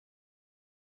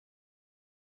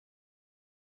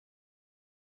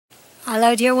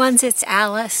Hello dear ones, it's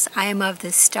Alice. I am of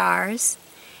the stars,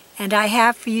 and I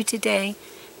have for you today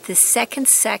the second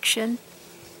section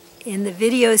in the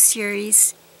video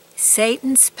series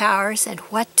Satan's Powers and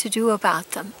What to Do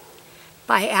About Them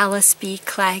by Alice B.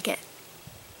 Clagett.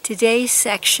 Today's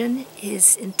section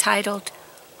is entitled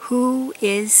Who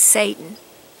is Satan?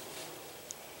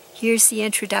 Here's the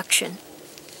introduction.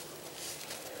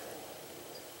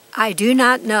 I do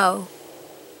not know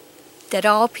that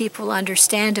all people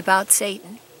understand about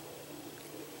Satan.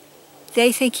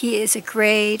 They think he is a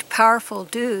great, powerful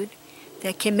dude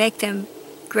that can make them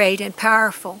great and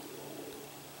powerful,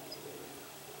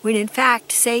 when in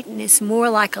fact Satan is more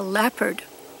like a leopard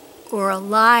or a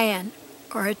lion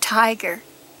or a tiger.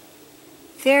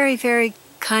 Very, very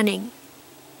cunning,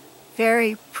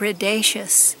 very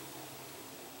predacious,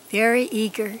 very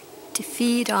eager to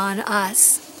feed on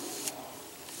us.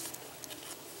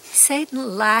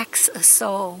 Satan lacks a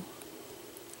soul.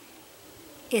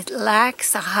 It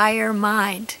lacks a higher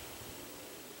mind.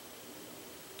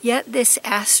 Yet this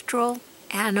astral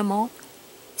animal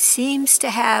seems to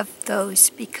have those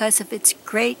because of its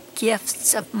great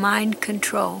gifts of mind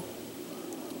control.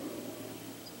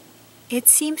 It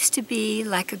seems to be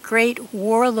like a great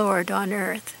warlord on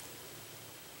earth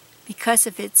because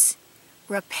of its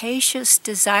rapacious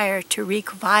desire to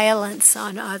wreak violence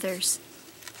on others.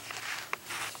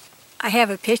 I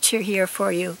have a picture here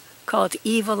for you called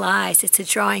Evil Eyes. It's a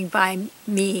drawing by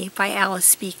me, by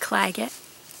Alice B. Clagett.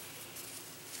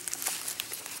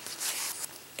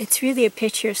 It's really a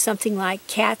picture of something like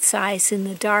cat's eyes in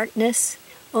the darkness,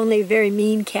 only a very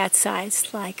mean cat's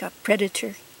eyes, like a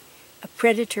predator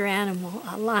animal,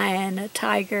 a lion, a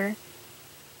tiger,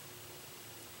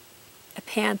 a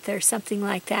panther, something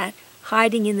like that,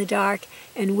 hiding in the dark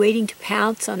and waiting to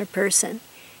pounce on a person.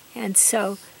 And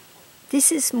so this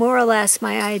is more or less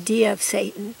my idea of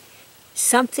Satan,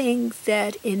 something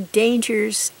that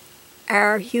endangers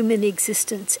our human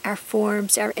existence, our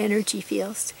forms, our energy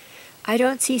fields. I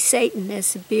don't see Satan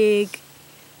as a big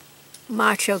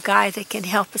macho guy that can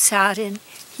help us out in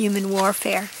human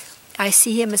warfare. I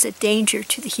see him as a danger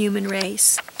to the human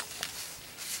race.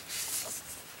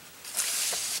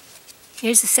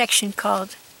 Here's a subsection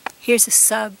called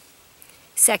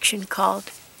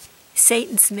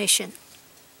Satan's Mission.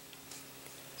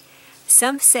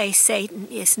 Some say Satan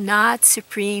is not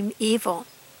supreme evil.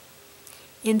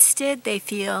 Instead, they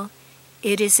feel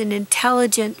it is an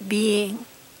intelligent being,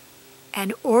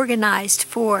 an organized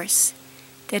force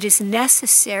that is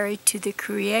necessary to the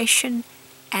creation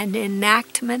and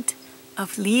enactment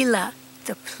of Leela,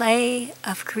 the play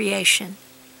of creation.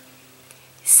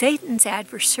 Satan's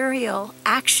adversarial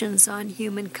actions on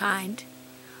humankind.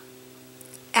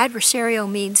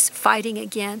 Adversarial means fighting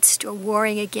against or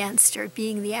warring against or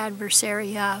being the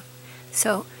adversary of.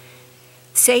 So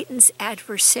Satan's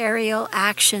adversarial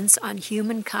actions on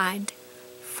humankind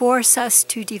force us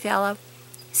to develop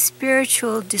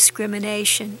spiritual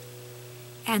discrimination.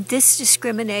 And this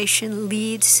discrimination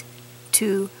leads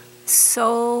to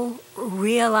soul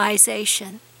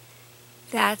realization.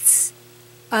 That's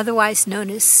otherwise known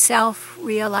as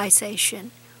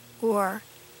self-realization or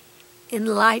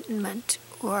enlightenment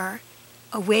or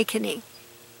awakening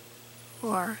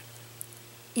or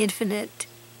infinite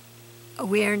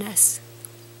awareness.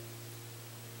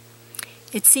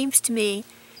 It seems to me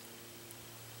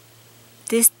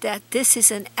that this is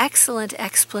an excellent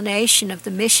explanation of the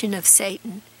mission of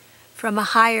Satan from a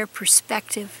higher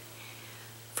perspective,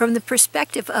 from the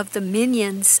perspective of the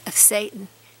minions of Satan.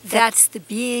 That's the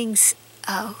beings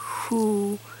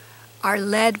who are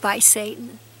led by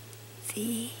Satan,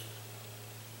 the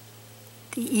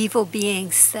evil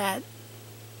beings that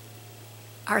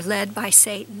are led by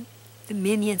Satan, the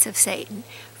minions of Satan.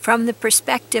 From the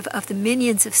perspective of the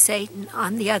minions of Satan,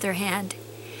 on the other hand,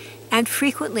 and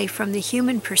frequently from the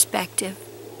human perspective,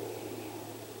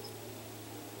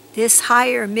 this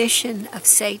higher mission of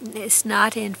Satan is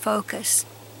not in focus.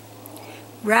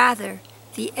 Rather,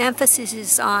 the emphasis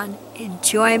is on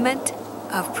enjoyment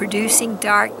of producing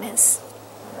darkness.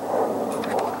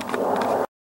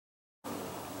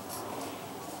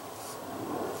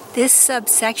 This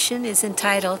subsection is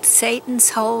entitled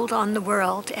Satan's Hold on the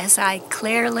World as I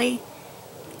Clearly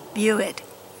View It.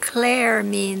 Clair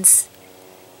means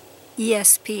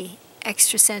ESP,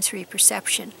 extrasensory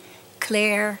perception.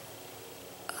 Clair,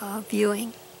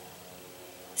 viewing.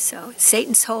 So,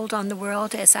 Satan's hold on the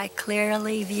world as I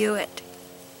clearly view it.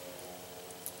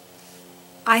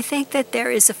 I think that there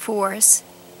is a force,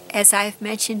 as I've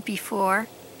mentioned before,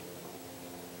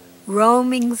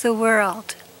 roaming the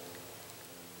world.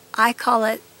 I call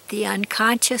it the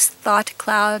unconscious thought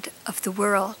cloud of the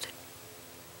world.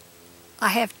 I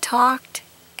have talked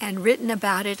and written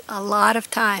about it a lot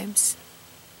of times.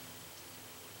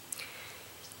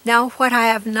 Now, what I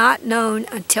have not known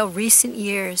until recent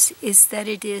years is that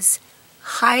it is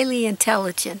highly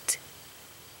intelligent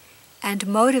and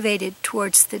motivated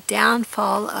towards the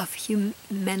downfall of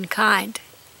mankind,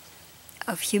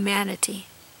 of humanity.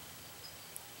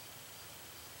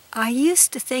 I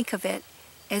used to think of it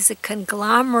as a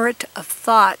conglomerate of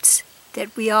thoughts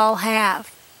that we all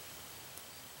have.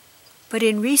 But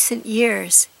in recent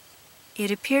years,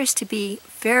 it appears to be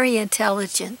very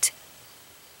intelligent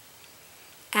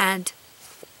and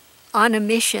on a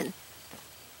mission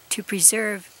to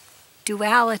preserve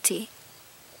duality,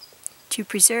 to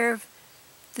preserve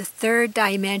the third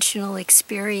dimensional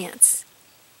experience.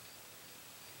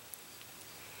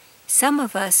 Some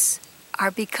of us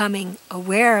are becoming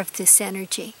aware of this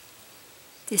energy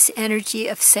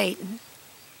of Satan,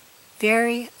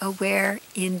 very aware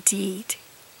indeed.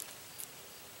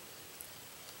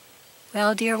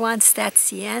 Well, dear ones, that's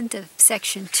the end of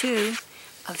section 2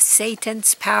 of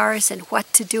Satan's powers and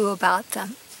what to do about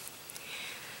them.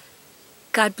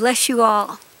 God bless you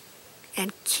all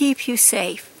and keep you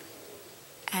safe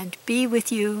and be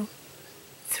with you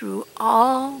through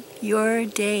all your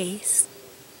days.